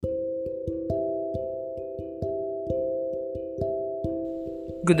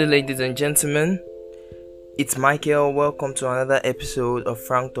Good day, ladies and gentlemen. It's Michael. Welcome to another episode of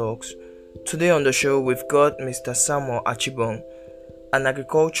Frank Talks. Today on the show, we've got Mr. Samuel Archibong, an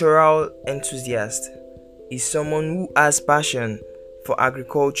agricultural enthusiast. He's someone who has passion for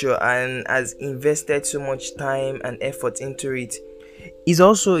agriculture and has invested so much time and effort into it. He's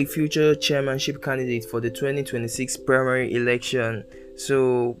also a future chairmanship candidate for the 2026 primary election.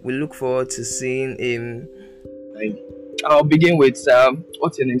 So we look forward to seeing him. Thank you. I'll begin with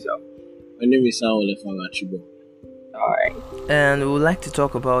what's your name, sir? My name is Samuel Archibong. Alright. And we would like to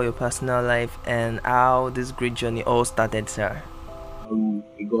talk about your personal life and how this great journey all started, sir. I'm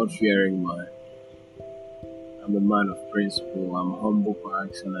a God-fearing man. I'm a man of principle. I'm humble par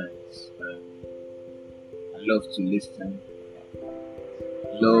excellence. I love to listen.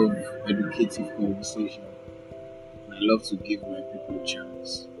 I love educative conversation. And I love to give my people a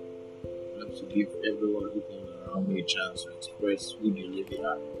chance. I love to give everyone who comes around me a chance to express who they really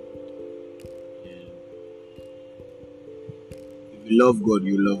are. And if you love God,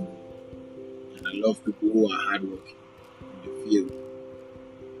 you love me. And I love people who are hardworking in the field.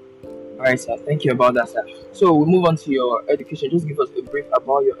 Alright, sir. Thank you about that, sir. So we move on to your education. Just give us a brief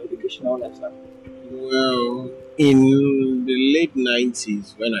about your educational life, sir. Well, in the late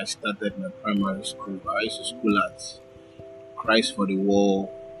 90s, when I started my primary school, I used to school at Christ for the War,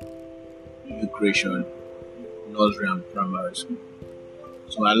 Lucretion, Nursery and Primary School.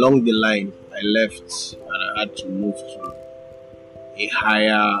 So along the line, I left and I had to move to a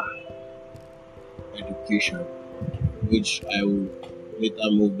higher education, which I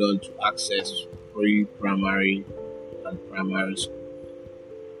later moved on to access pre-primary and primary school.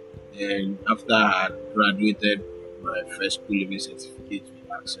 Then after I had graduated my first school living certificate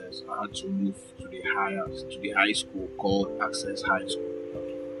with access, I had to move to the high school called Access High School.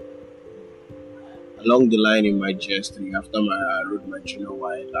 Along the line in my GS3, after I wrote my junior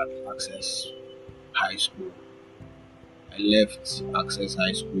Y at Access High School, I left Access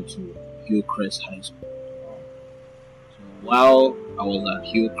High School to Hillcrest High School. So while I was at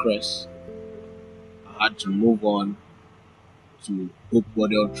Hillcrest, I had to move on to Hope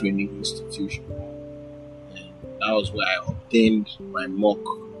Model Training Institution. And that was where I obtained my mock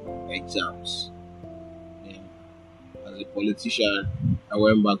exams. And as a politician, I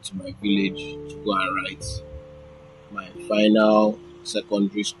went back to my village to go and write my final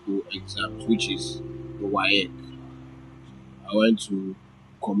secondary school exams, which is the WAEC. I went to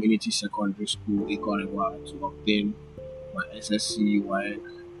community secondary school Ikorewa to obtain my SSC WAEC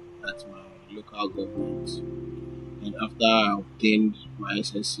at my local government. And after I obtained my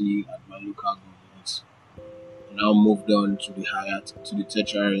SSC at my local government, I now moved on to the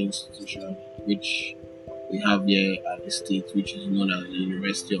tertiary institution, which we have here at the state, which is known as the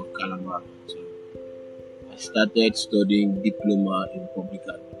University of Calabar. So I started studying diploma in public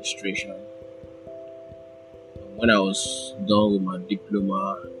administration. And when I was done with my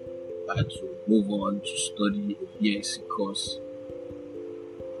diploma, I had to move on to study a BSc course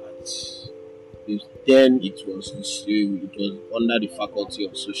at then it was under the Faculty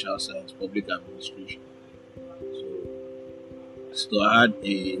of Social Science, Public Administration. So I had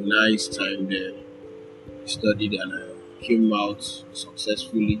a nice time there. I studied and I came out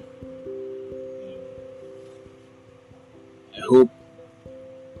successfully. I hope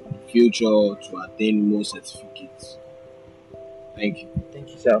in the future to attain more certificates. Thank you. Thank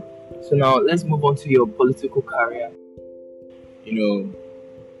you, sir. So now let's move on to your political career. You know,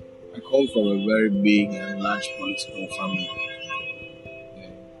 I come from a very big and large political family.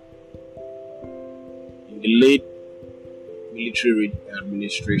 And in the late military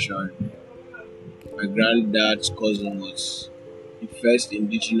administration, my granddad's cousin was the first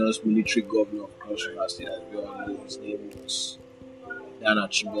indigenous military governor of Cross River State, as we all know. His name was Samuel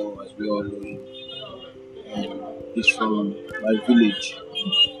Archibong, as we all know him. And he's from my village.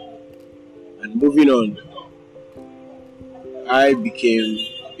 And moving on, I became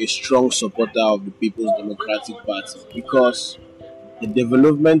a strong supporter of the People's Democratic Party because the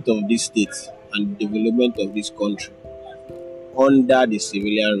development of this state and the development of this country under the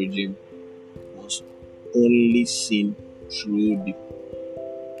civilian regime was only seen through the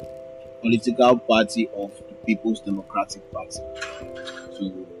political party of the People's Democratic Party.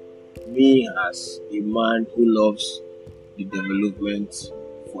 So, me as a man who loves the development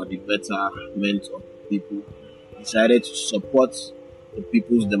for the betterment of the people, decided to support the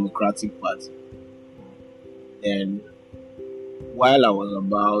People's Democratic Party. And while I was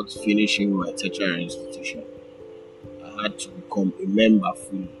about finishing my tertiary institution, I had to become a member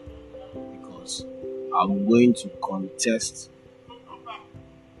fully because I'm going to contest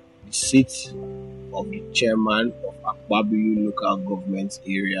the seat of the chairman of Akwabiyu local government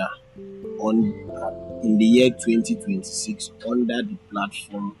area in the year 2026 under the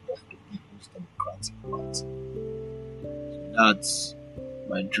platform of the People's Democratic Party. So that's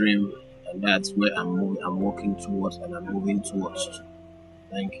my dream, and that's where I'm working towards, and I'm moving towards too.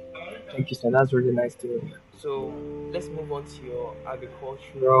 Thank you. Thank you, sir. That's really nice to hear. So let's move on to your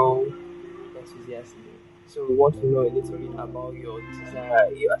agricultural enthusiasm. So we want to know a little bit about your desire,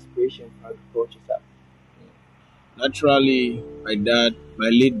 your aspiration for agriculture, sir. Naturally, my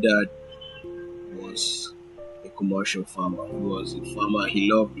late dad was a commercial farmer. He was a farmer. He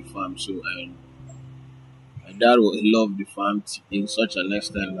loved the farm. So, and my dad loved the farm in such an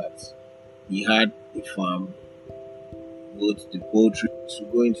extent that he had a farm, both the poultry, to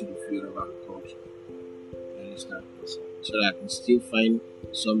go into the field of agriculture. You understand? So that I can still find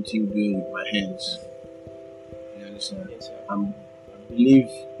something doing with my hands. You understand? Yes, sir. I believe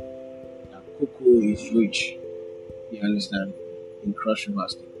that cocoa is rich. You understand? In Cross River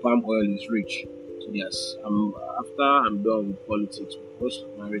State, palm oil is rich. So yes, after I'm done with politics, most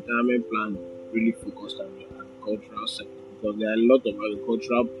of my retirement plan really focused on the agricultural sector, because there are a lot of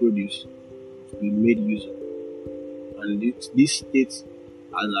agricultural produce to be made use of, and this state as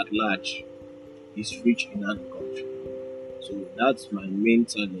at large is rich in agriculture. So that's my main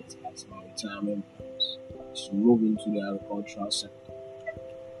target as my retirement plans, is to move into the agricultural sector,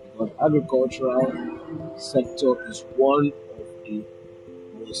 because agricultural sector is one of the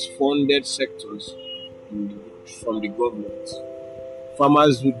most funded sectors from the government.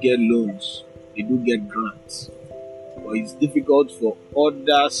 Farmers do get loans, they do get grants, but it's difficult for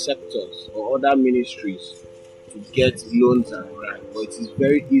other sectors or other ministries to get loans and grants. But it is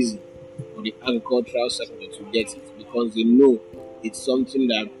very easy for the agricultural sector to get it, because they know it's something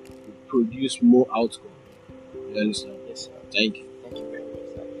that will produce more outcome. You understand? Yes, sir. Thank you. Thank you very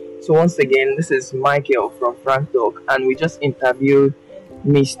much, sir. So once again, this is Michael from Frank Talk, and we just interviewed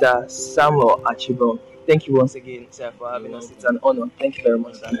Mr. Samuel Archibong. Thank you once again, sir, for having us. It's an honor. Thank you very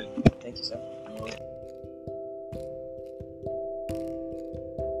much, sir. Thank you, sir.